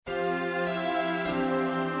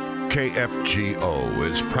KFGO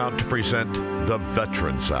is proud to present the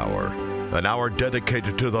Veterans Hour, an hour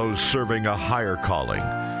dedicated to those serving a higher calling,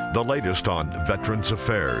 the latest on Veterans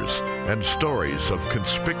Affairs, and stories of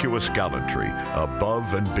conspicuous gallantry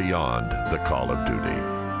above and beyond the call of duty.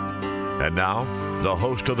 And now, the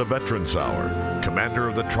host of the Veterans Hour, Commander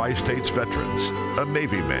of the Tri-States Veterans, a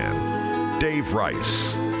Navy man, Dave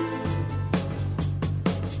Rice.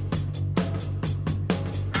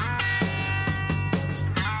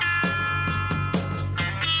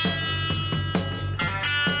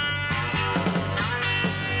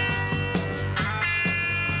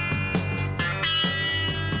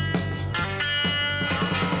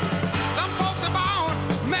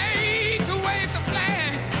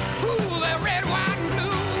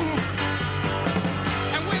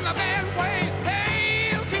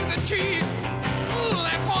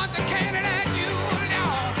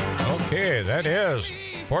 That is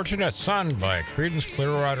Fortunate Son by Creedence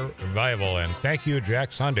Clearwater Revival. And thank you,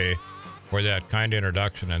 Jack Sunday, for that kind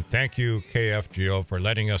introduction. And thank you, KFGO, for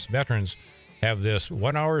letting us veterans have this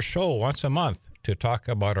 1 hour show once a month to talk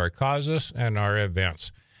about our causes and our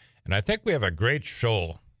events. And I think we have a great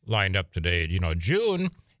show lined up today. You know, June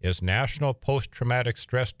is National Post-Traumatic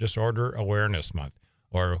Stress Disorder Awareness Month,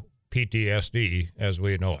 or PTSD as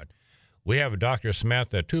we know it. We have Dr.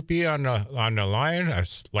 Samantha Tupy on the line, a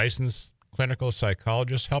licensed clinical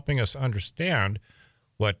psychologist, helping us understand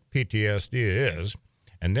what PTSD is.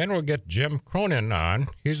 And then we'll get Jim Cronin on.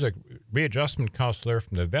 He's a readjustment counselor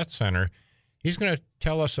from the Vet Center. He's going to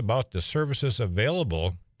tell us about the services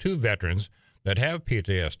available to veterans that have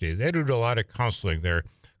PTSD. They do a lot of counseling there,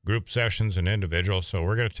 group sessions and individuals, so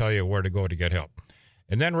we're going to tell you where to go to get help.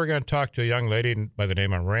 And then we're going to talk to a young lady by the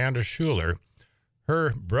name of Miranda Schuler.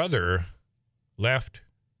 Her brother left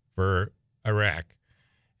for Iraq,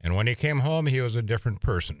 and when he came home, he was a different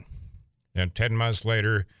person. And 10 months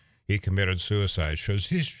later, he committed suicide. So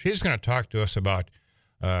she's going to talk to us about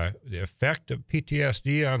the effect of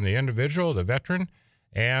PTSD on the individual, the veteran,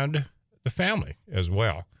 and the family as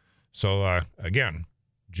well. So again,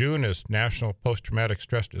 June is National Post-Traumatic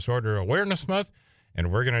Stress Disorder Awareness Month,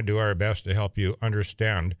 and we're going to do our best to help you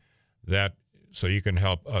understand that so you can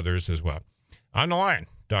help others as well. On the line,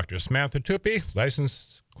 Dr. Samantha Tupy,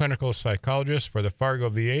 licensed clinical psychologist for the Fargo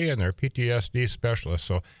VA and their PTSD specialist.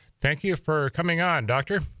 So thank you for coming on,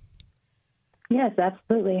 Doctor. Yes,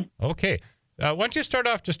 absolutely. Okay. Why don't you start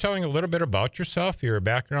off just telling a little bit about yourself, your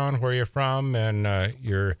background, where you're from, and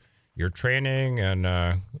your training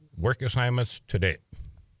and work assignments to date.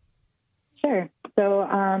 Sure. So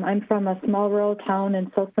I'm from a small rural town in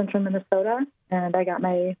south central Minnesota, and I got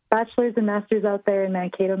my bachelor's and master's out there in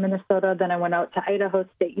Mankato, Minnesota. Then I went out to Idaho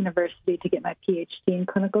State University to get my PhD in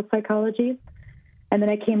clinical psychology. And then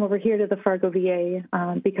I came over here to the Fargo VA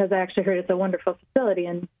because I actually heard it's a wonderful facility,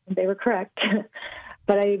 and they were correct.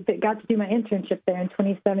 But I got to do my internship there in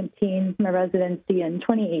 2017, my residency in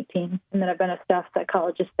 2018, and then I've been a staff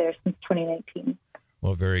psychologist there since 2019.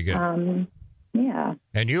 Well, very good. Yeah.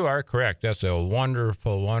 And you are correct. That's a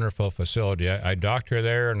wonderful, wonderful facility. I doctor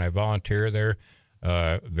there and I volunteer there.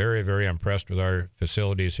 Very, very impressed with our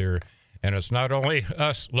facilities here. And it's not only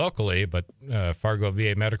us locally, but Fargo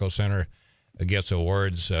VA Medical Center gets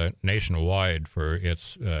awards nationwide for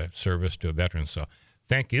its service to veterans. So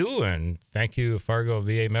thank you, and thank you, Fargo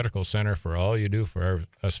VA Medical Center, for all you do for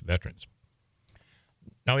us veterans.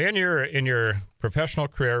 Now, in your professional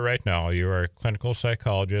career right now, you're a clinical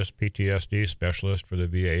psychologist, PTSD specialist for the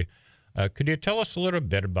VA. Could you tell us a little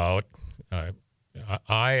bit about,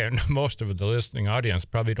 I and most of the listening audience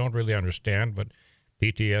probably don't really understand what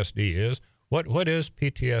PTSD is. What is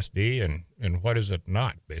PTSD and what is it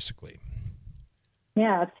not, basically?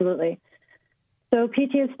 Yeah, absolutely. So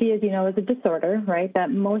PTSD, as you know, is a disorder, right,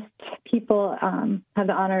 that most people have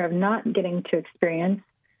the honor of not getting to experience.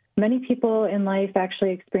 Many people in life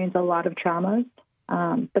actually experience a lot of traumas,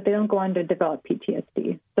 but they don't go on to develop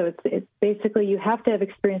PTSD. So it's basically you have to have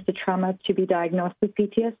experienced a trauma to be diagnosed with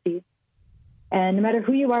PTSD. And no matter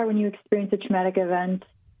who you are when you experience a traumatic event,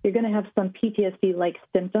 you're going to have some PTSD-like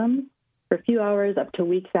symptoms for a few hours up to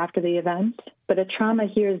weeks after the event. But a trauma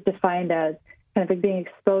here is defined as kind of like being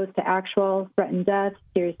exposed to actual threatened death,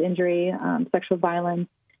 serious injury, sexual violence.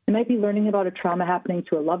 It might be learning about a trauma happening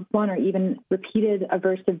to a loved one, or even repeated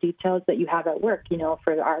aversive details that you have at work, you know,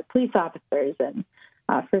 for our police officers and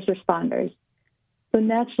first responders. So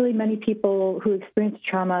naturally, many people who experience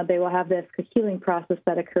trauma, they will have this healing process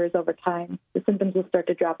that occurs over time. The symptoms will start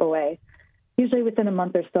to drop away. Usually within a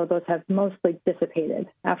month or so, those have mostly dissipated.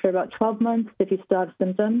 After about 12 months, if you still have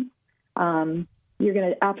symptoms, you're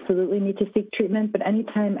going to absolutely need to seek treatment. But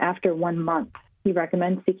anytime after 1 month, we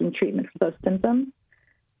recommend seeking treatment for those symptoms.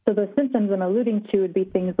 So the symptoms I'm alluding to would be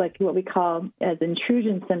things like what we call as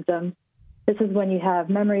intrusion symptoms. This is when you have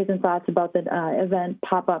memories and thoughts about the event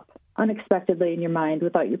pop up unexpectedly in your mind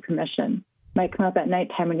without your permission. Might come up at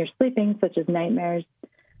nighttime when you're sleeping, such as nightmares.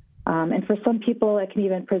 And for some people, it can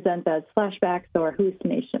even present as flashbacks or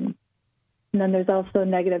hallucinations. And then there's also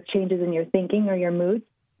negative changes in your thinking or your moods.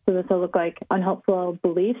 So this will look like unhelpful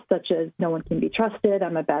beliefs, such as no one can be trusted,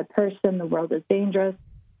 I'm a bad person, the world is dangerous.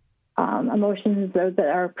 Emotions that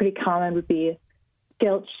are pretty common would be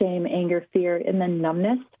guilt, shame, anger, fear, and then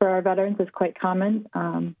numbness for our veterans is quite common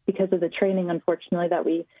because of the training, unfortunately, that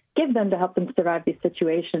we give them to help them survive these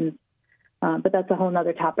situations. But that's a whole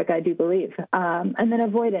other topic, I do believe. And then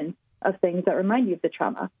avoidance of things that remind you of the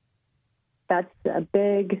trauma. That's a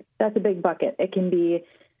big bucket. It can be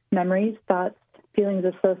memories, thoughts, feelings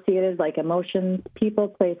associated like emotions, people,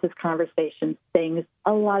 places, conversations, things.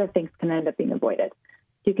 A lot of things can end up being avoided.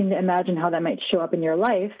 You can imagine how that might show up in your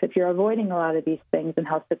life if you're avoiding a lot of these things and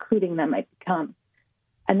how secluding that might become.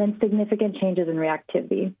 And then significant changes in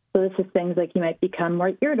reactivity. So this is things like you might become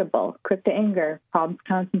more irritable, quick to anger, problems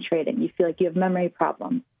concentrating. You feel like you have memory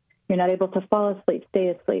problems. You're not able to fall asleep, stay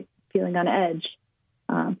asleep, feeling on edge.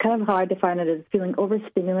 Kind of how I define it is feeling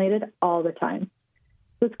overstimulated all the time.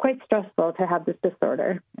 So it's quite stressful to have this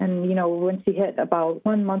disorder. And, once you hit about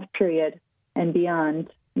 1 month period and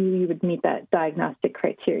beyond, you would meet that diagnostic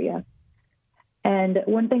criteria. And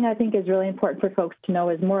one thing I think is really important for folks to know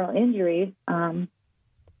is moral injury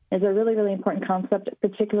is a really, really important concept,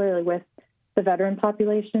 particularly with the veteran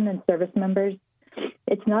population and service members.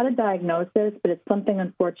 It's not a diagnosis, but it's something,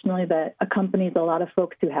 unfortunately, that accompanies a lot of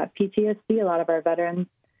folks who have PTSD, a lot of our veterans.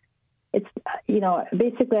 It's,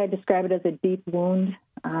 basically I describe it as a deep wound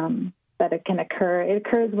that it can occur. It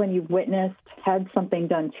occurs when you've witnessed, had something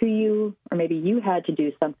done to you, or maybe you had to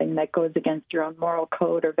do something that goes against your own moral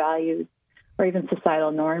code or values or even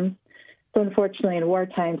societal norms. So unfortunately, in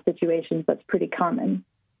wartime situations, that's pretty common.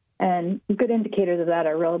 And good indicators of that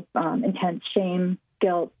are real intense shame,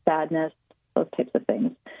 guilt, sadness, those types of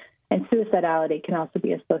things. And suicidality can also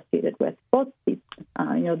be associated with both these,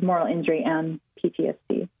 moral injury and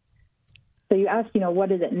PTSD. So you asked,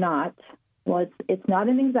 what is it not? Well, it's not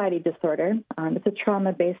an anxiety disorder. It's a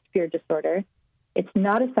trauma-based fear disorder. It's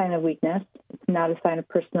not a sign of weakness. It's not a sign of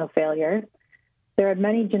personal failure. There are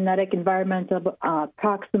many genetic, environmental,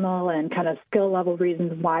 proximal, and kind of skill level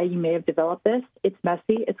reasons why you may have developed this. It's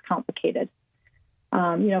messy. It's complicated.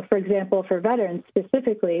 For example, for veterans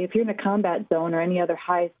specifically, if you're in a combat zone or any other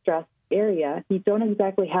high-stress area, you don't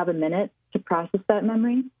exactly have a minute to process that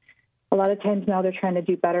memory. A lot of times now they're trying to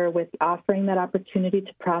do better with offering that opportunity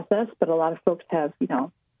to process, but a lot of folks have,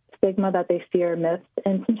 stigma that they fear, myths,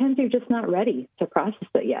 and sometimes you're just not ready to process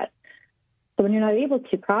it yet. So when you're not able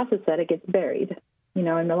to process it gets buried, and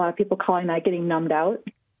a lot of people calling that getting numbed out.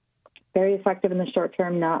 Very effective in the short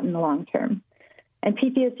term, not in the long term. And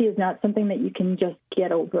PTSD is not something that you can just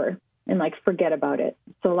get over and forget about it.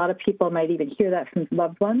 So a lot of people might even hear that from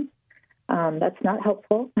loved ones. That's not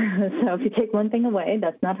helpful. So if you take one thing away,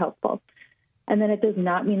 that's not helpful. And then it does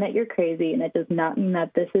not mean that you're crazy, and it does not mean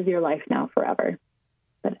that this is your life now forever.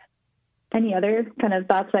 But any other kind of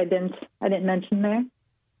thoughts I didn't mention there?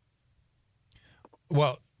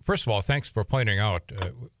 Well, first of all, thanks for pointing out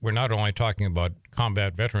we're not only talking about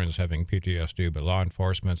combat veterans having PTSD, but law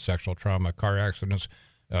enforcement, sexual trauma, car accidents.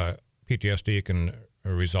 PTSD can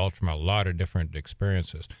result from a lot of different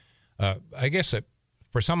experiences. I guess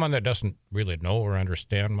for someone that doesn't really know or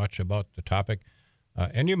understand much about the topic,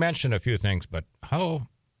 and you mentioned a few things, but how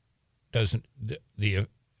does the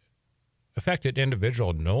affected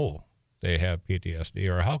individual know they have PTSD,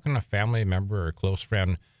 or how can a family member or a close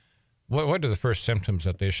friend, what are the first symptoms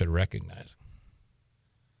that they should recognize?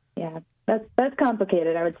 Yeah, that's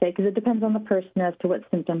complicated, I would say, because it depends on the person as to what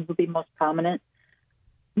symptoms will be most prominent.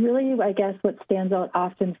 Really, I guess what stands out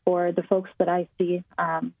often for the folks that I see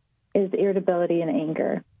is irritability and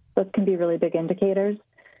anger. Those can be really big indicators,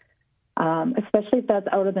 especially if that's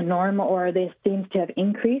out of the norm or they seem to have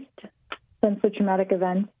increased since the traumatic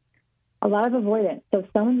event. A lot of avoidance. So if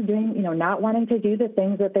someone's doing, not wanting to do the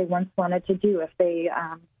things that they once wanted to do, if they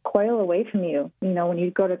coil away from you, when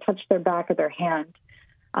you go to touch their back or their hand,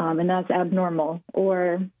 and that's abnormal,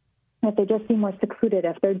 or if they just seem more secluded,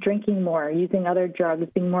 if they're drinking more, using other drugs,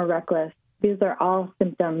 being more reckless, these are all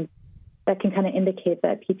symptoms that can kind of indicate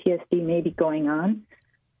that PTSD may be going on.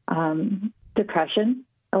 Depression.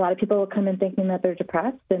 A lot of people will come in thinking that they're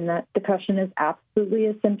depressed, and that depression is absolutely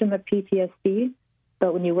a symptom of PTSD.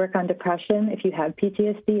 But when you work on depression, if you have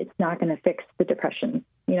PTSD, it's not going to fix the depression.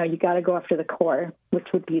 You got to go after the core, which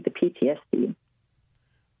would be the PTSD.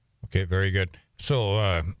 Okay, very good.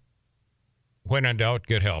 So when in doubt,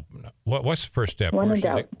 get help. What's the first step? When in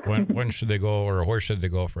doubt. When should they go, or where should they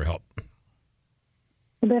go for help?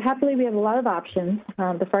 But happily, we have a lot of options.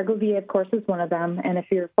 The Fargo VA, of course, is one of them. And if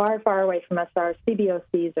you're far, far away from us, there are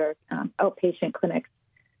CBOCs or outpatient clinics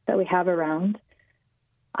that we have around.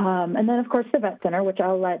 And then, of course, the vet center, which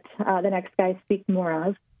I'll let the next guy speak more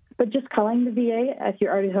of. But just calling the VA if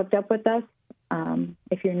you're already hooked up with us.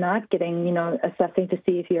 If you're not getting, assessing to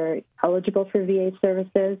see if you're eligible for VA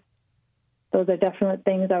services. Those are definite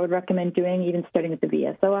things I would recommend doing, even starting with the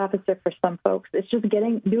VSO officer for some folks. It's just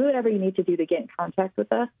do whatever you need to do to get in contact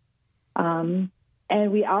with us. And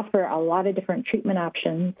we offer a lot of different treatment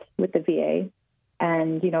options with the VA.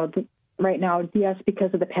 And, right now, yes,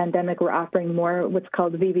 because of the pandemic, we're offering more what's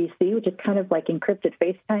called VVC, which is kind of like encrypted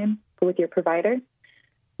FaceTime with your provider.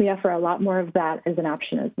 We offer a lot more of that as an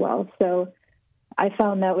option as well. So I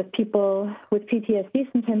found that with people with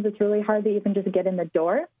PTSD, sometimes it's really hard to even just get in the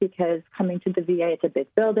door because coming to the VA, it's a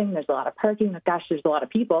big building. There's a lot of parking. Gosh, there's a lot of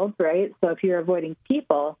people, right? So if you're avoiding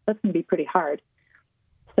people, that's going to be pretty hard.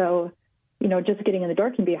 So, just getting in the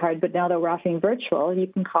door can be hard. But now that we're offering virtual, you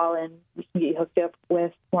can call in. We can get you hooked up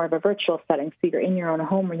with more of a virtual setting. So you're in your own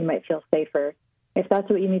home where you might feel safer. If that's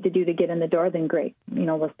what you need to do to get in the door, then great.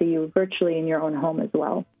 We'll see you virtually in your own home as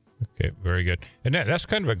well. Okay, very good. And that's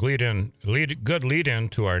kind of a good lead in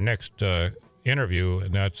to our next interview,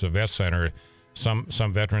 and that's a vet center. Some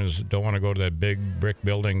veterans don't want to go to that big brick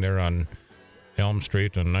building there on Elm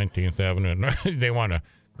Street and 19th Avenue. They want to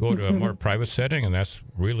go to a more private setting, and that's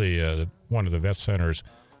really one of the vet center's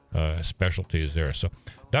specialties there. So,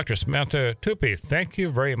 Dr. Samantha Tupy, thank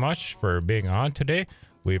you very much for being on today.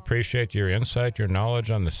 We appreciate your insight, your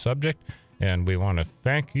knowledge on the subject, and we want to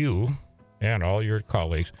thank you and all your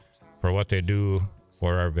colleagues for what they do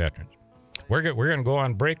for our veterans. We're going to go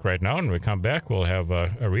on break right now, and when we come back, we'll have a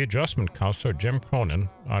readjustment counselor, Jim Cronin,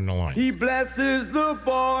 on the line. He blesses the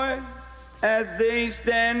boys as they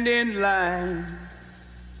stand in line.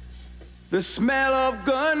 The smell of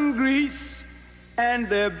gun grease and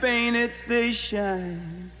their bayonets they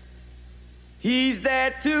shine. He's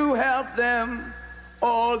there to help them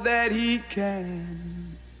all that he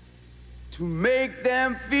can. To make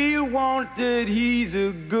them feel wanted, he's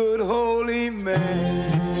a good, holy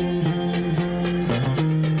man.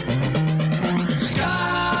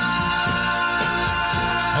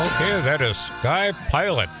 Okay, that is Sky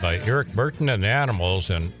Pilot by Eric Burton and the Animals,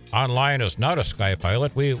 and online is not a Sky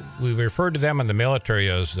Pilot. We refer to them in the military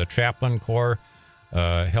as the Chaplain Corps,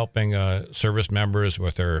 helping service members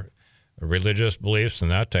with their religious beliefs and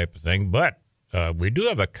that type of thing. But we do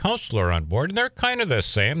have a counselor on board, and they're kind of the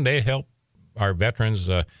same. They help our veterans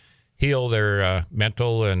heal their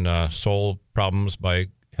mental and soul problems by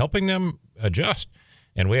helping them adjust.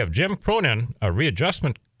 And we have Jim Cronin, a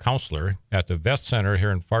readjustment counselor at the Vet Center here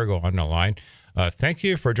in Fargo, on the line. Thank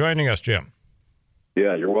you for joining us, Jim.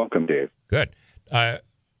 Yeah, you're welcome, Dave. Good. I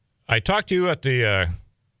talked to you at the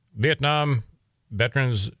Vietnam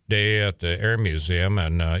Veterans Day at the Air Museum,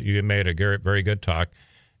 and you made a very good talk.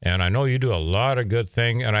 And I know you do a lot of good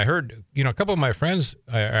thing. And I heard, a couple of my friends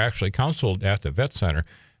are actually counseled at the Vet Center,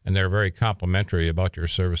 and they're very complimentary about your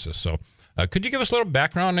services. So could you give us a little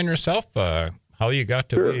background on yourself, how you got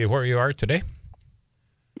to be where you are today?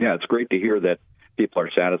 Yeah, it's great to hear that people are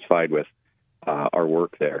satisfied with our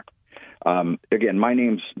work there. Again, my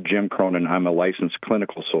name's Jim Cronin. I'm a licensed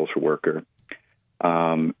clinical social worker,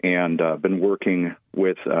 and been working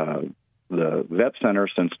with the Vet Center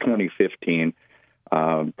since 2015.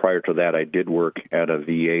 Prior to that, I did work at a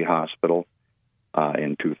VA hospital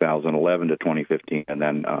in 2011 to 2015, and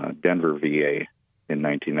then Denver VA in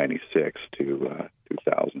 1996 to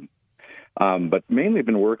 2000. But mainly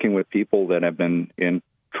been working with people that have been in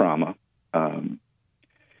trauma,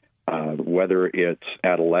 whether it's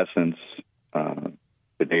adolescents.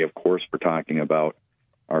 Today, of course, we're talking about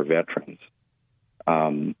our veterans.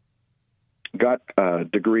 Got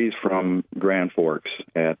degrees from Grand Forks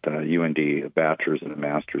at UND, a bachelor's and a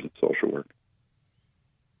master's in social work.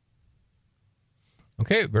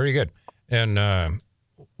 Okay, very good. And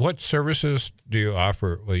what services do you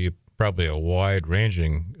offer? Well, you probably a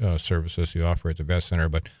wide-ranging services you offer at the Vet Center,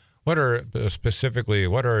 but what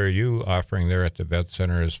are you offering there at the Vet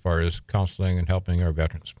Center as far as counseling and helping our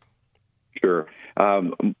veterans? Sure.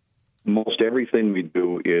 Most everything we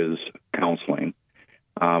do is counseling.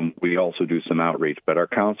 We also do some outreach, but our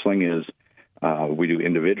counseling is, we do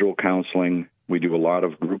individual counseling. We do a lot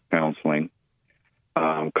of group counseling,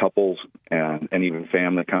 couples, and even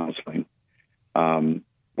family counseling,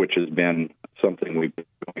 which has been something we've been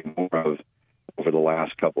doing more of over the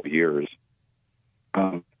last couple of years.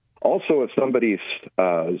 Also, if somebody's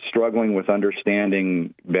struggling with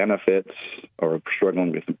understanding benefits or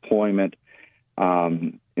struggling with employment,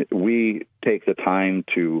 we take the time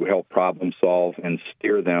to help problem solve and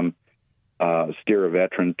steer a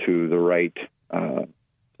veteran to the right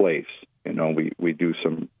place. We do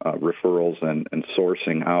some referrals and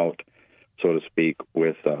sourcing out, so to speak,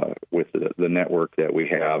 with the network that we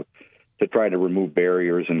have to try to remove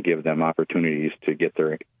barriers and give them opportunities to get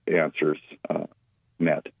their answers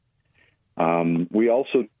met. We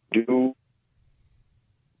also do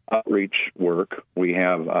outreach work. We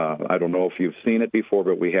have, I don't know if you've seen it before,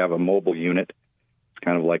 but we have a mobile unit. It's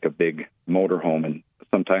kind of like a big motorhome, and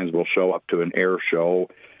sometimes we'll show up to an air show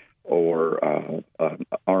or an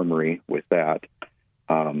armory with that.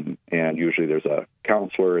 And usually there's a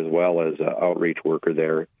counselor as well as an outreach worker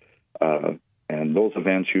there. And those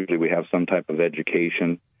events, usually we have some type of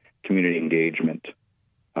education, community engagement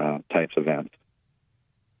types events.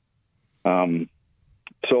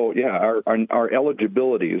 So yeah, our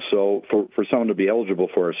eligibility. So for someone to be eligible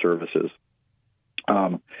for our services,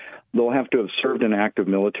 they'll have to have served in active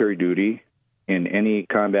military duty in any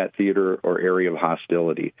combat theater or area of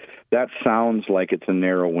hostility. That sounds like it's a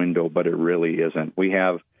narrow window, but it really isn't. We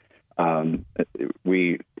have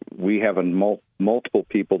multiple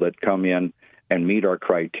people that come in and meet our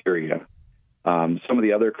criteria. Some of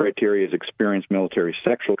the other criteria is experienced military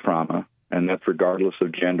sexual trauma, and that's regardless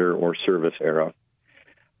of gender or service era.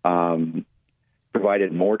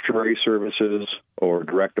 Provided mortuary services or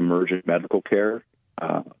direct emergent medical care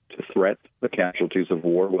to threat the casualties of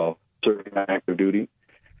war while serving on active duty.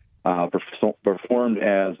 Performed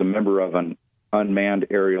as a member of an unmanned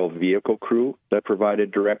aerial vehicle crew that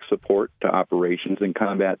provided direct support to operations in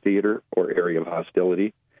combat theater or area of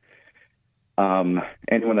hostility.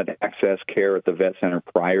 Anyone that accessed care at the Vet Center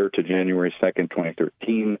prior to January 2nd,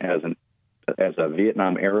 2013 as a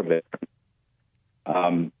Vietnam era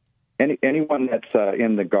veteran. Anyone that's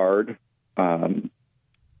in the Guard can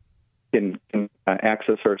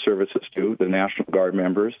access our services too, the National Guard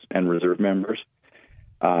members and Reserve members,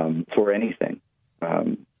 for anything.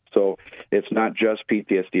 So it's not just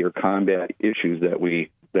PTSD or combat issues that we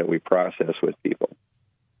process with people.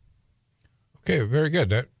 Okay, very good.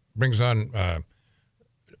 That brings on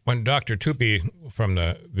when Dr. Tupi from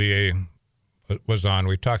the VA was on,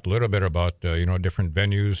 we talked a little bit about different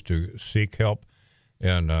venues to seek help,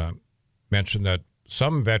 and mentioned that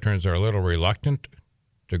some veterans are a little reluctant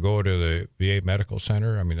to go to the VA Medical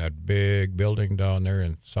Center. I mean, that big building down there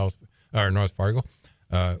in North Fargo.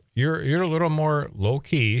 You're a little more low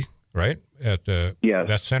key, right? At yes.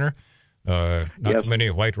 That center. Not yes. too many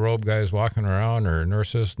white robe guys walking around or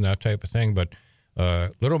nurses and that type of thing, but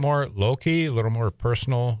a little more low key, a little more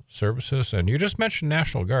personal services. And you just mentioned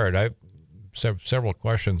National Guard. I have several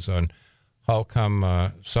questions on how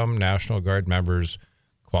come some National Guard members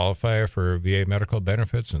qualify for VA medical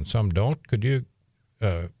benefits and some don't. Could you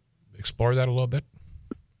explore that a little bit?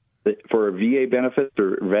 For VA benefits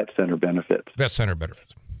or Vet Center benefits? Vet Center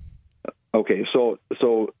benefits. Okay, so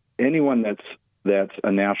anyone that's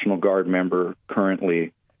a National Guard member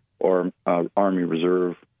currently, or Army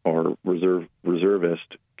Reserve or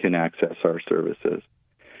reservist, can access our services.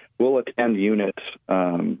 We'll attend units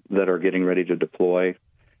that are getting ready to deploy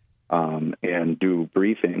and do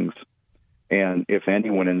briefings. And if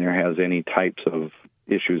anyone in there has any types of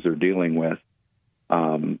issues they're dealing with,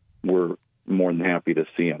 we're more than happy to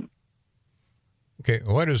see them. Okay,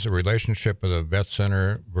 what is the relationship of the Vet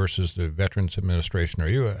Center versus the Veterans Administration? Are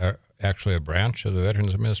you actually a branch of the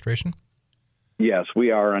Veterans Administration? Yes,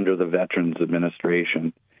 we are under the Veterans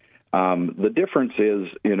Administration. The difference is,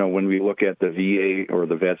 when we look at the VA or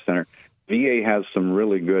the Vet Center, VA has some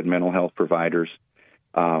really good mental health providers.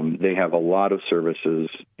 They have a lot of services,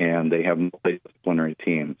 and they have multidisciplinary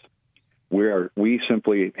teams. We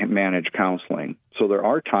simply manage counseling. So there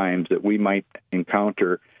are times that we might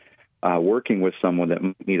encounter working with someone that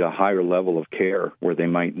might need a higher level of care, where they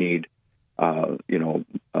might need, a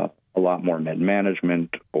lot more med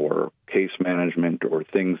management or case management or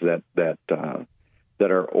things that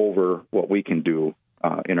are over what we can do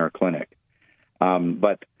in our clinic.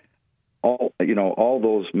 But all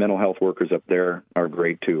those mental health workers up there are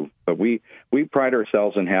great too. But we pride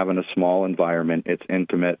ourselves in having a small environment. It's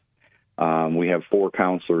intimate. We have 4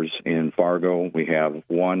 counselors in Fargo. We have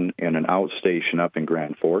 1 in an outstation up in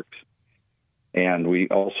Grand Forks. And we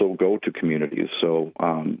also go to communities. So,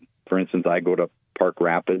 for instance, I go to Park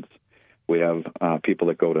Rapids. We have people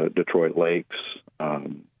that go to Detroit Lakes,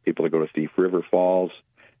 people that go to Thief River Falls,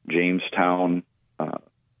 Jamestown,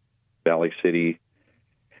 Valley City.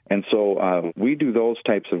 And so we do those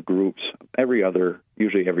types of groups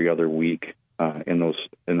usually every other week in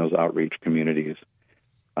those outreach communities.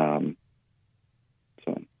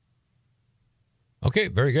 Okay,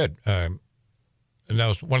 very good. And that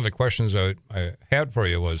was one of the questions I had for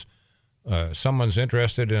you was someone's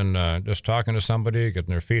interested in just talking to somebody,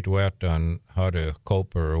 getting their feet wet on how to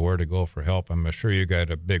cope or where to go for help. I'm sure you got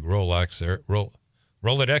a big Rolodex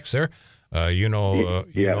there. You know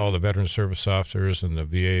all the veteran service officers and the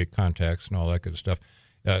VA contacts and all that good stuff.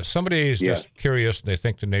 Somebody's just curious. They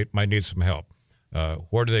think they might need some help.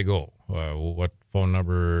 Where do they go? What phone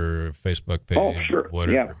number, Facebook page? Oh, sure.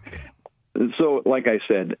 Whatever. Yeah. So, like I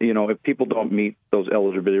said, if people don't meet those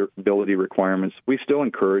eligibility requirements, we still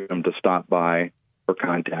encourage them to stop by or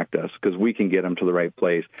contact us because we can get them to the right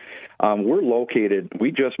place.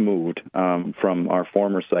 We just moved from our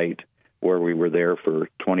former site where we were there for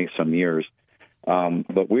 20-some years.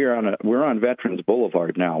 But we're on Veterans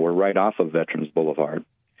Boulevard now. We're right off of Veterans Boulevard.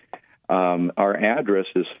 Our address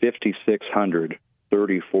is 5600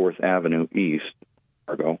 34th Avenue East,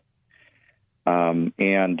 Fargo.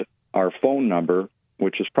 And our phone number,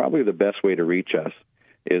 which is probably the best way to reach us,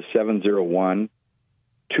 is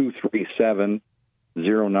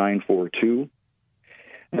 701-237-0942.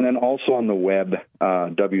 And then also on the web,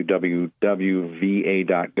 www.va.gov,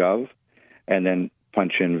 and then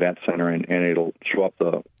punch in Vet Center, and it'll show up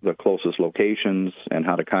the closest locations and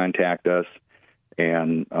how to contact us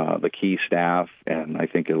and the key staff, and I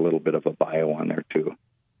think a little bit of a bio on there, too.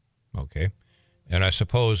 Okay. And I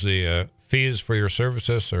suppose the fees for your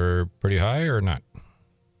services are pretty high or not?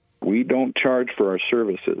 We don't charge for our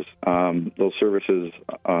services. Those services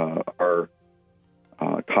are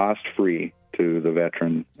cost-free to the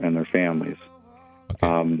veteran and their families.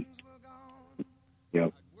 Okay.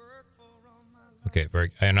 Yep. Okay,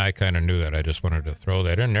 and I kind of knew that. I just wanted to throw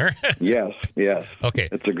that in there. Yes. Okay.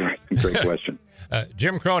 It's a great question.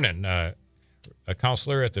 Jim Cronin, a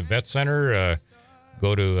counselor at the Vet Center.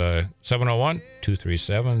 Go to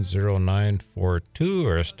 701-237-0942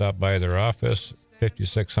 or stop by their office,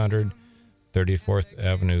 5600 34th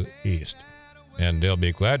Avenue East. And they'll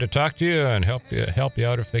be glad to talk to you and help you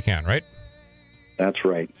out if they can, right? That's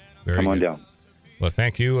right. Very Come on good. down. Well,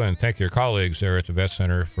 thank you, and thank your colleagues there at the Vet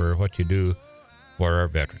Center for what you do for our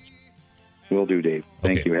veterans. Will do, Dave.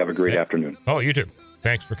 Thank you. Have a great afternoon. Oh, you too.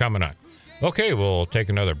 Thanks for coming on. Okay, we'll take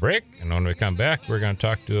another break, and when we come back, we're going to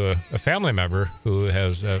talk to a family member who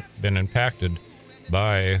has been impacted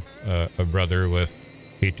by a brother with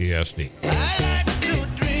PTSD. I like to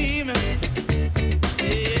dream,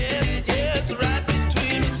 yes, right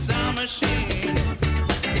between the sound machine.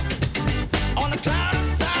 On the cloud of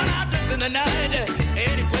sound, I drift in the night.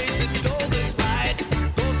 Any place it goes is right.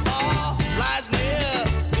 Goes far, flies near,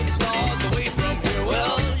 with the stars away from here.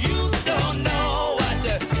 Well, you don't know what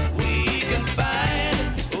we can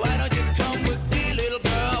find. Why don't you come with me, little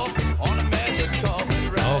girl, on a magic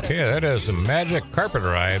carpet ride? Okay, that is a Magic Carpet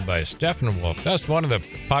Ride by Steppenwolf. That's one of the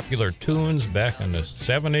popular tunes back in the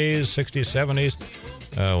 70s, 60s, 70s.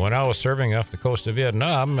 When I was serving off the coast of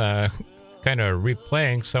Vietnam, kind of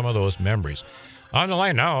replaying some of those memories. On the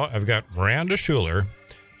line now, I've got Miranda Schuler.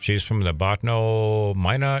 She's from the Botno,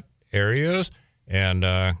 Minot areas, and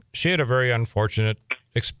she had a very unfortunate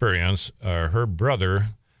experience. Her brother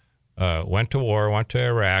went to war, went to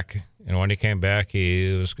Iraq, and when he came back,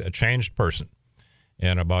 he was a changed person.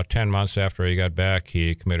 And about 10 months after he got back,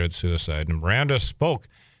 he committed suicide. And Miranda spoke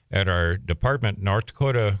at our Department North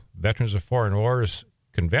Dakota Veterans of Foreign Wars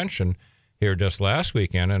convention here just last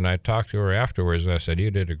weekend, and I talked to her afterwards, and I said, you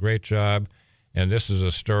did a great job, and this is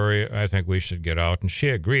a story I think we should get out. And she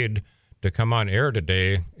agreed to come on air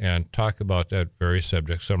today and talk about that very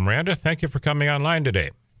subject. So, Miranda, thank you for coming online today.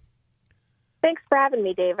 Thanks for having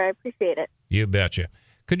me, Dave. I appreciate it. You betcha.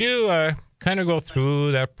 Could you kind of go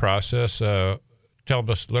through that process? Tell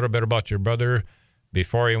us a little bit about your brother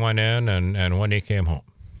before he went in and when he came home.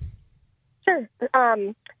 Sure.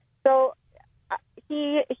 So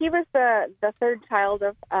he was the third child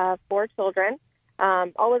of 4 children.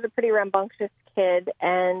 Always a pretty rambunctious kid,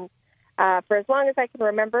 and for as long as I can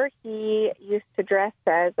remember, he used to dress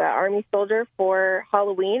as an Army soldier for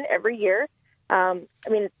Halloween every year.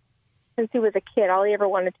 Since he was a kid, all he ever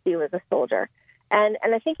wanted to be was a soldier. And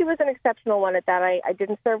I think he was an exceptional one at that. I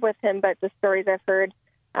didn't serve with him, but the stories I've heard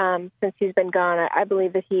since he's been gone, I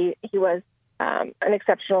believe that he was an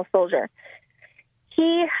exceptional soldier.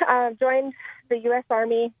 He joined the U.S.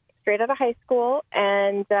 Army straight out of high school,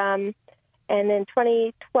 and in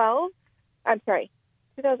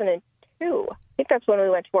 2002, I think that's when we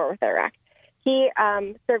went to war with Iraq. He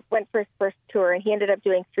went for his first tour, and he ended up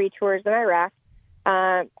doing 3 tours in Iraq,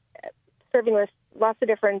 serving with lots of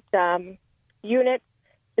different units.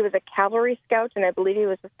 He was a cavalry scout, and I believe he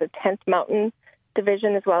was with the 10th Mountain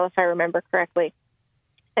Division as well, if I remember correctly.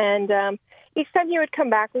 And each time he would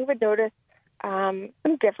come back, we would notice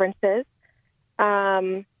some differences.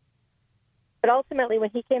 But ultimately,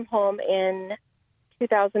 when he came home in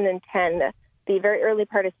 2010, the very early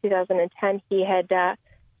part of 2010, he had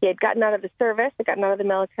gotten out of the service, had gotten out of the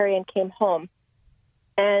military, and came home.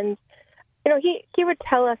 And he would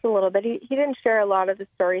tell us a little bit. He didn't share a lot of the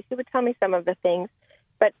stories. He would tell me some of the things,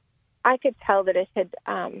 but I could tell that it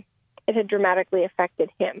had dramatically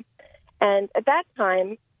affected him. And at that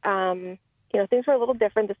time, things were a little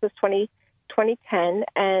different. This was 2010,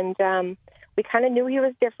 and we kind of knew he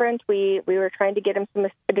was different. We were trying to get him some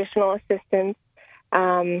additional assistance.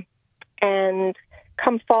 And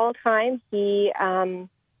come fall time, he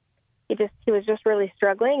was just really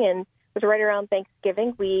struggling, and it was right around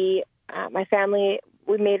Thanksgiving. My family,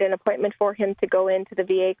 we made an appointment for him to go into the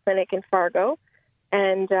VA clinic in Fargo,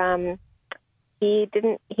 and he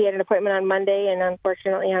had an appointment on Monday, and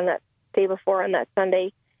unfortunately on that day before, on that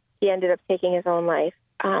Sunday, he ended up taking his own life.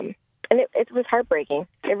 And it was heartbreaking.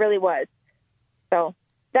 It really was. So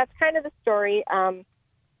that's kind of the story. I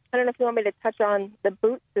don't know if you want me to touch on the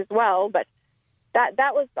boots as well, but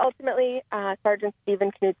that was ultimately Sergeant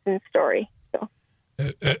Stephen Knutson's story. So.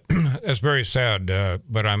 That's very sad,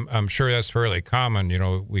 but I'm sure that's fairly common.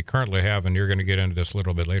 We currently have, and you're going to get into this a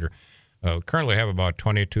little bit later, currently have about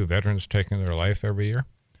 22 veterans taking their life every year,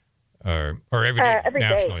 or every day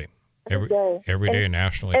nationally. Every day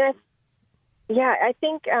nationally. And I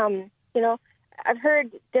think, I've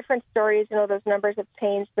heard different stories. Those numbers have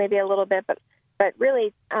changed maybe a little bit, but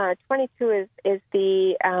really, 22 is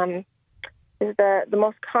the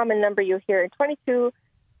most common number you hear. 22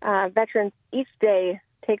 veterans each day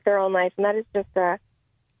take their own life, and that is just a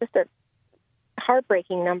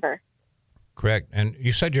heartbreaking number. Correct. And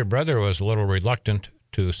you said your brother was a little reluctant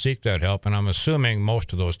to seek that help, and I'm assuming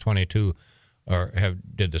most of those 22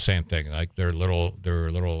 did the same thing. Like they're a little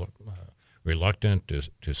reluctant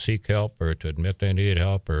to seek help or to admit they need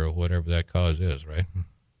help or whatever that cause is, right?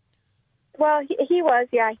 Well, he was,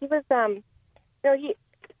 yeah. He was, I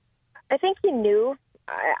think he knew.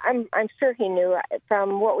 I'm sure he knew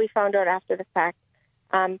from what we found out after the fact.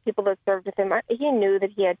 People that served with him, he knew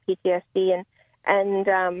that he had PTSD, and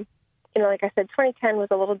like I said, 2010 was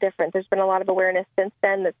a little different. There's been a lot of awareness since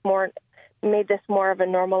then that's made this more of a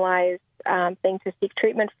normalized thing to seek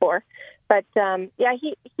treatment for. But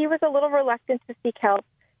he was a little reluctant to seek help,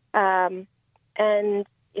 and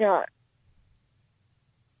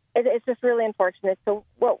it's just really unfortunate. So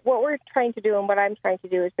what we're trying to do, and what I'm trying to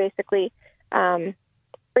do, is basically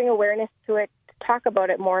bring awareness to it, talk about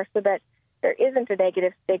it more, so that there isn't a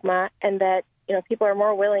negative stigma, and that people are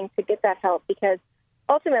more willing to get that help, because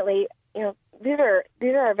ultimately, these are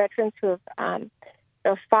our veterans who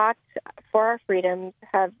have fought for our freedoms,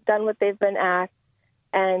 have done what they've been asked,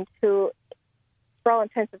 and who, for all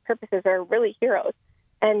intents and purposes, are really heroes.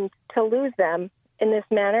 And to lose them in this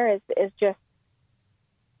manner is just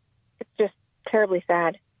terribly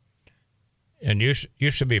sad. And you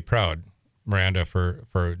should be proud, Miranda,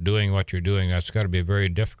 for doing what you're doing. That's got to be very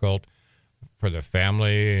difficult for the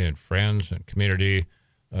family and friends and community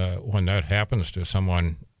when that happens to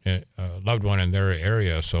someone, a loved one in their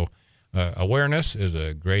area. So awareness is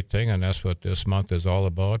a great thing, and that's what this month is all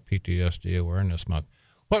about, PTSD Awareness Month.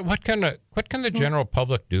 What can the general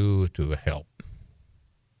public do to help?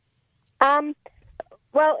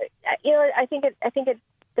 Well, I think it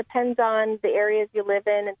depends on the areas you live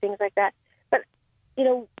in and things like that. But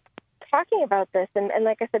talking about this and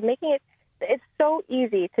like I said, making it's so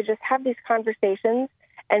easy to just have these conversations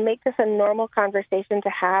and make this a normal conversation to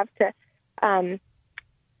have, to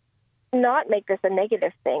not make this a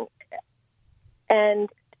negative thing, and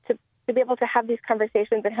to be able to have these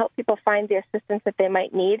conversations and help people find the assistance that they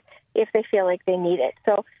might need if they feel like they need it.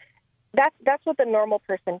 So that's what the normal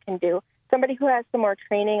person can do. Somebody who has some more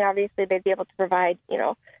training, obviously, they'd be able to provide,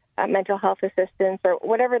 mental health assistance or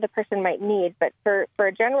whatever the person might need. But for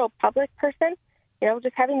a general public person,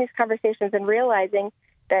 just having these conversations and realizing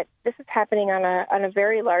that this is happening on a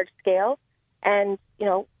very large scale, and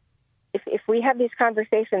if we have these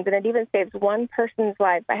conversations, and it even saves one person's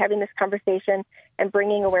life by having this conversation and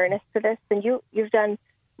bringing awareness to this, then you've done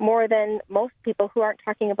more than most people who aren't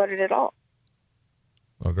talking about it at all.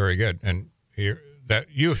 Well, very good. And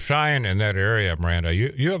you shine in that area, Miranda.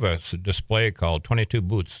 You have a display called 22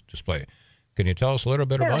 Boots display. Can you tell us a little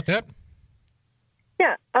bit about that?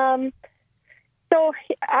 Yeah. So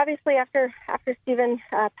obviously, after Stephen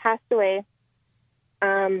passed away,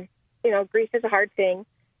 grief is a hard thing,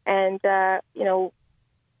 and I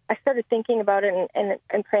started thinking about it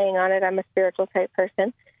and praying on it. I'm a spiritual type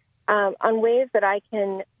person, on ways that I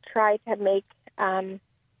can try to make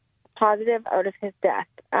positive out of his death,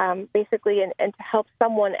 basically, and to help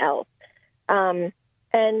someone else.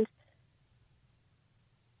 And,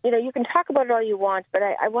 you can talk about it all you want, but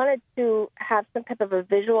I wanted to have some type of a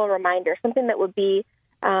visual reminder, something that would be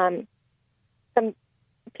some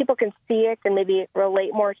people can see it and maybe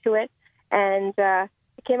relate more to it. And I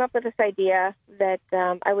came up with this idea that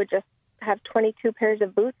I would just have 22 pairs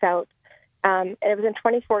of boots out. And it was in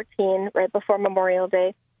 2014, right before Memorial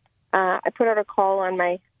Day. I put out a call on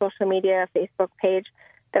my social media Facebook page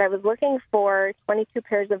that I was looking for 22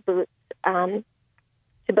 pairs of boots to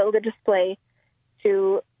build a display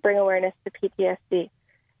to bring awareness to PTSD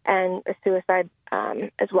and suicide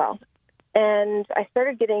as well. And I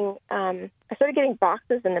started getting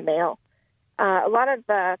boxes in the mail. A lot of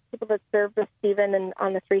people that served with Stephen and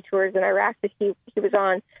on the 3 tours in Iraq that he was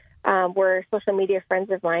on were social media friends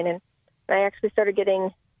of mine, and I actually started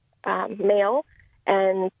getting mail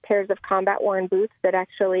and pairs of combat-worn boots that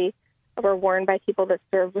actually were worn by people that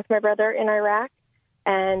served with my brother in Iraq,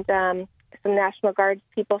 and some National Guard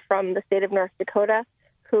people from the state of North Dakota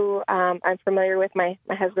who I'm familiar with. My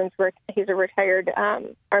husband's he's a retired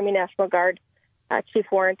Army National Guard Chief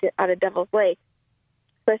Warrant out of Devil's Lake.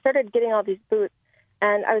 So I started getting all these boots,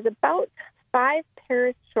 and I was about 5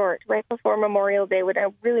 pairs short right before Memorial Day when I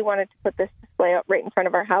really wanted to put this display up right in front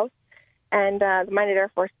of our house. And the Minot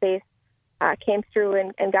Air Force Base came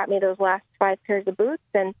through and got me those last 5 pairs of boots,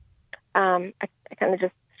 and I kind of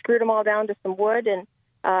just screwed them all down to some wood, and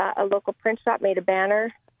a local print shop made a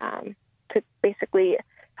banner to basically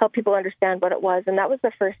help people understand what it was, and that was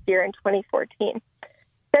the first year in 2014.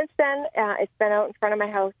 Since then, it's been out in front of my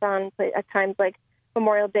house at times like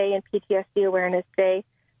Memorial Day and PTSD Awareness Day,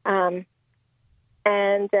 and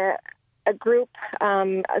a group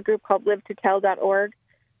called LiveToTell.org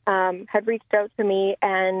had reached out to me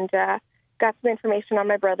and got some information on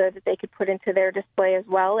my brother that they could put into their display as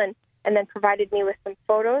well, and then provided me with some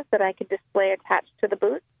photos that I could display attached to the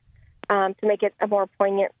boots to make it a more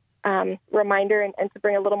poignant reminder and to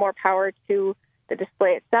bring a little more power to the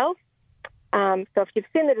display itself. So if you've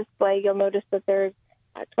seen the display, you'll notice that there's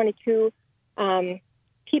 22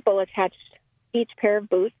 people attached each pair of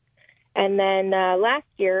boots. And then last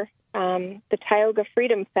year, the Tioga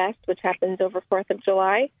Freedom Fest, which happens over 4th of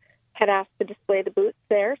July, had asked to display the boots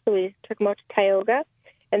there. So we took them out to Tioga,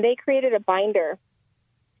 and they created a binder.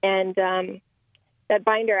 And that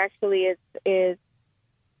binder actually is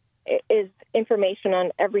information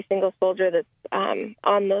on every single soldier that's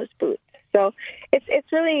on those boots. So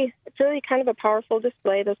it's really kind of a powerful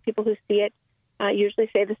display. Those people who see it usually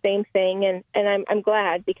say the same thing, and I'm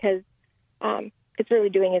glad because it's really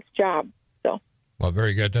doing its job. So, well,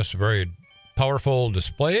 very good. That's a very powerful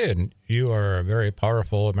display, and you are a very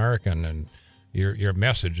powerful American, and your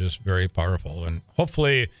message is very powerful. And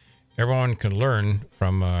hopefully, everyone can learn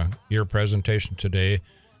from your presentation today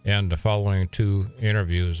and the following 2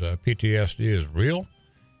 interviews. PTSD is real.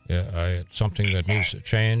 It's something that needs to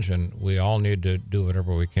change, and we all need to do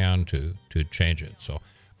whatever we can to change it. So,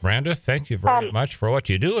 Branda, thank you very much for what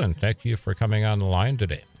you do, and thank you for coming on the line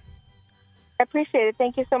today. I appreciate it.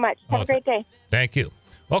 Thank you so much. Have a great day. Thank you.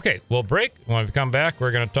 Okay, we'll break. When we come back,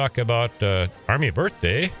 we're going to talk about Army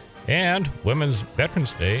Birthday and Women's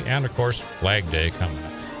Veterans Day and, of course, Flag Day coming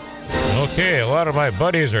up. Okay, a lot of my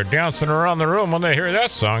buddies are dancing around the room when they hear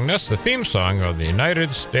that song. That's the theme song of the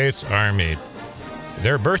United States Army.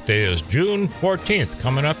 Their birthday is June 14th,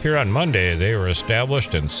 coming up here on Monday. They were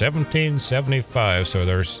established in 1775, so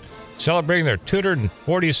they're celebrating their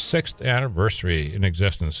 246th anniversary in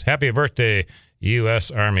existence. Happy birthday, U.S.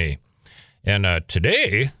 Army. And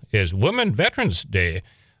today is Women Veterans Day.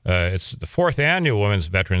 It's the 4th annual Women's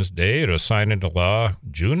Veterans Day. It was signed into law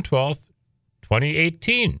June 12th,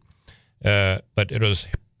 2018. But it was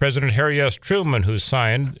President Harry S. Truman who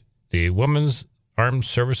signed the Women's Armed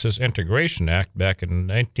Services Integration Act back in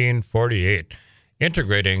 1948,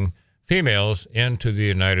 integrating females into the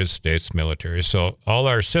United States military. So all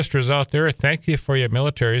our sisters out there, thank you for your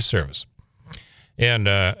military service. And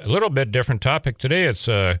a little bit different topic today. It's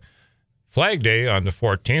Flag Day on the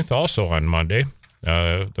 14th, also on Monday.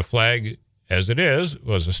 The flag, as it is,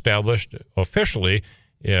 was established officially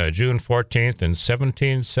June 14th in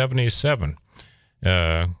 1777.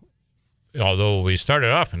 Although we started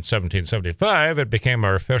off in 1775, it became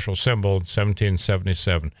our official symbol in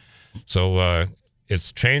 1777. So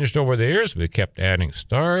it's changed over the years. We kept adding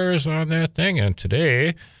stars on that thing. And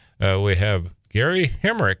today we have Gary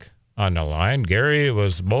Hemrick on the line. Gary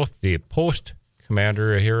was both the post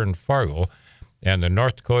commander here in Fargo and the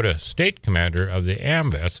North Dakota state commander of the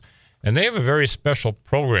AMVETS. And they have a very special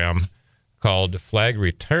program called Flag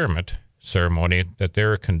Retirement Ceremony that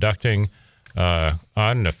they're conducting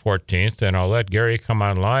on the 14th, and I'll let Gary come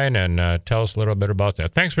online and tell us a little bit about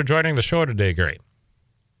that. Thanks for joining the show today, Gary.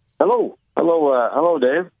 Hello,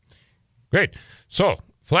 Dave. Great. So,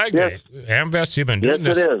 Flag Day, AMVETS, you've been doing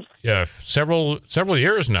this several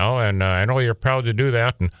years now, and I know you're proud to do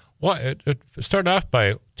that. And start off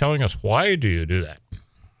by telling us, why do you do that?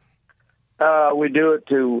 We do it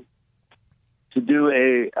to do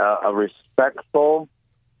a respectful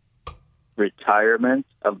retirement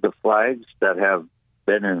of the flags that have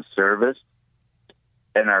been in service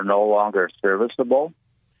and are no longer serviceable.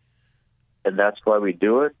 And that's why we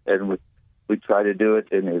do it, and we try to do it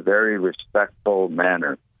in a very respectful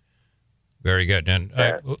manner. Very good. And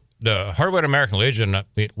the Harwood American Legion,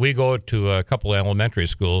 we go to a couple of elementary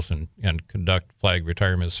schools and conduct flag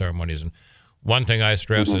retirement ceremonies. And one thing I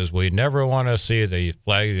stress is we never want to see the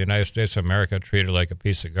flag of the United States of America treated like a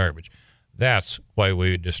piece of garbage. That's why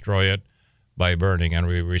we destroy it by burning, and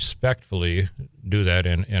we respectfully do that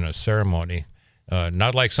in a ceremony.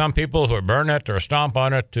 Not like some people who burn it or stomp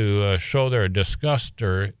on it to show their disgust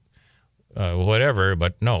or whatever,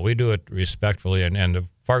 but no, we do it respectfully, and the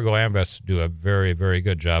Fargo AMVETS do a very, very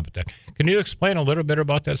good job at that. Can you explain a little bit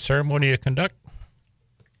about that ceremony you conduct?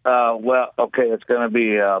 It's going to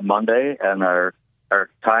be Monday, and our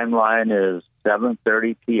timeline is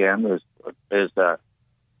 7:30 p.m.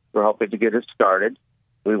 We're hoping to get it started.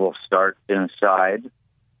 We will start inside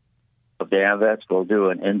of the AMVETS. We'll do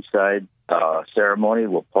an inside ceremony.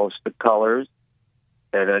 We'll post the colors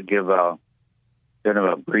and give a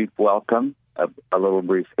brief welcome, a little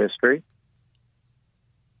brief history.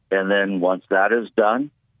 And then once that is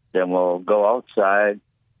done, then we'll go outside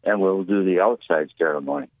and we'll do the outside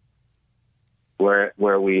ceremony where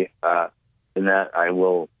they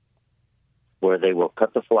will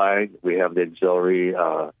cut the flag. We have the auxiliary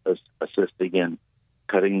assisting in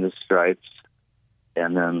cutting the stripes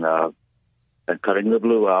and then and cutting the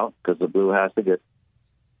blue out, because the blue has to get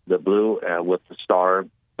the blue with the star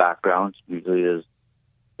background usually is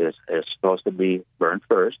supposed to be burned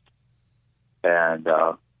first. And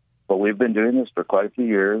but we've been doing this for quite a few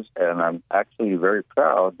years, and I'm actually very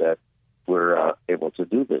proud that we're able to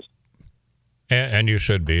do this. And you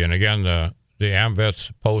should be. And again, the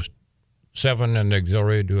AMVETS Post 7 and the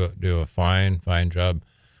auxiliary do a fine job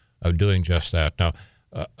of doing just that. Now,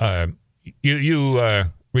 you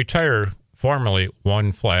retire formally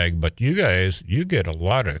one flag, but you get a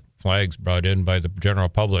lot of flags brought in by the general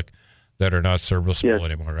public that are not serviceable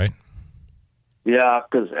anymore, right? Yeah,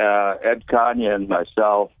 because Ed Kanye and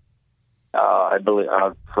myself, I believe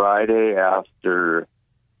on Friday after,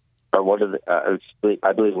 I believe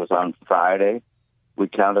it was on Friday, we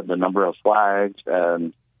counted the number of flags,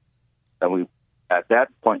 and we, at that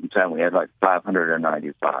point in time, we had like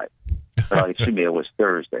 595. Excuse me, it was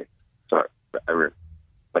Thursday. Sorry.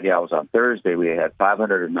 But yeah, it was on Thursday. We had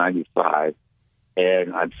 595,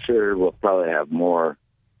 and I'm sure we'll probably have more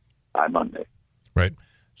by Monday. Right.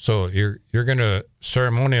 So you're going to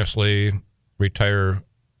ceremoniously retire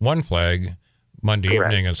one flag Monday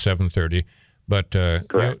Correct. Evening at 7:30, but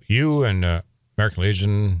you and American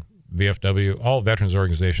Legion, VFW, all veterans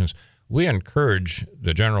organizations, we encourage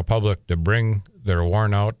the general public to bring their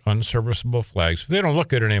worn-out, unserviceable flags. If they don't look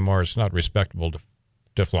good anymore, it's not respectable to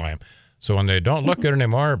fly them. So when they don't look good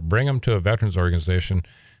anymore, bring them to a veterans organization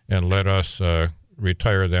and let us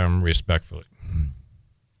retire them respectfully.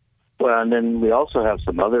 Well, and then we also have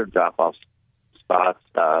some other drop-off spots.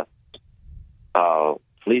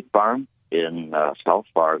 Fleet Farm in South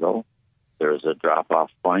Fargo, there's a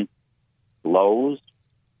drop-off point. Lowe's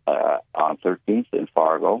on 13th in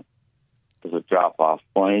Fargo, there's a drop-off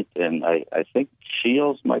point. And I think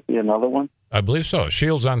Shields might be another one. I believe so.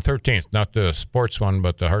 Shields on 13th, not the sports one,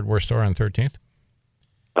 but the hardware store on 13th.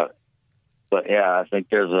 But yeah, I think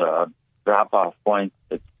there's a drop-off point.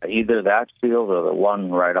 It's either that field or the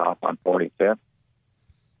one right off on 45th.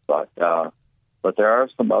 But there are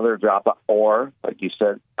some other drop-off, or like you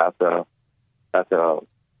said, at the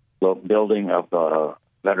building of the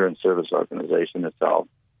Veteran Service Organization itself.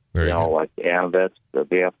 Very good. Like the AMVETS, the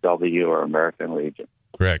VFW, or American Legion.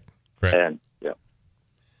 Correct. And yeah.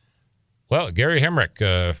 Well, Gary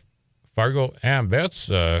Hemrick, Fargo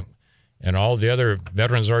AMVETS, and all the other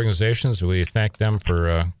veterans organizations, we thank them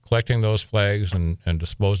for collecting those flags and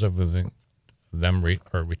dispose of them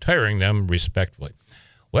or retiring them respectfully.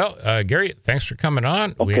 Well, Gary, thanks for coming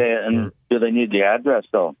on. Okay, and do they need the address,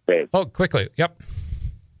 though, Dave? Oh, quickly. Yep.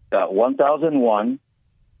 1001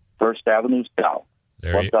 First Avenue South.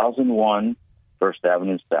 1001 First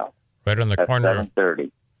Avenue South. Right on the corner of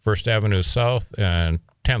 730. First Avenue South and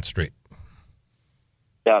 10th Street.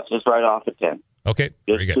 Yeah, it's just right off of 10. Okay,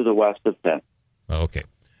 very just good. To the west of 10. Okay.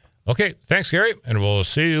 Okay, thanks, Gary, and we'll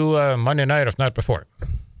see you Monday night, if not before.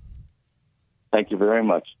 Thank you very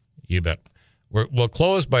much. You bet. We'll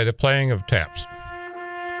close by the playing of taps.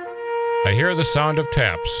 I hear the sound of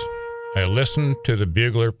taps. I listen to the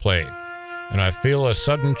bugler play, and I feel a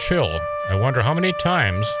sudden chill. I wonder how many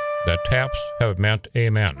times that taps have meant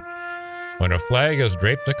amen. When a flag has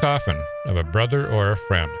draped the coffin of a brother or a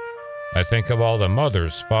friend, I think of all the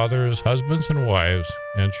mothers, fathers, husbands, and wives,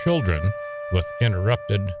 and children with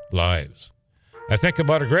interrupted lives. I think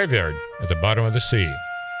about a graveyard at the bottom of the sea,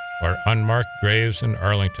 or unmarked graves in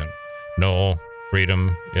Arlington. No,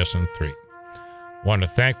 freedom isn't free. I want to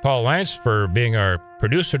thank Paul Lance for being our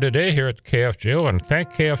producer today here at KFGO, and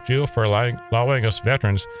thank KFGO for allowing us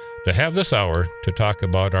veterans to have this hour to talk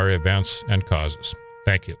about our events and causes.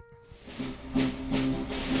 Thank you.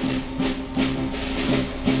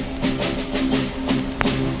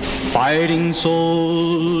 Fighting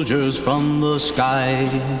soldiers from the sky,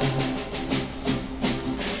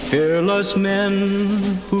 fearless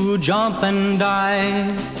men who jump and die,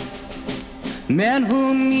 men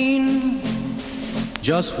who mean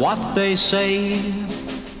just what they say,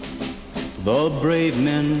 the brave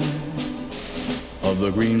men of the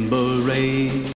Green Beret.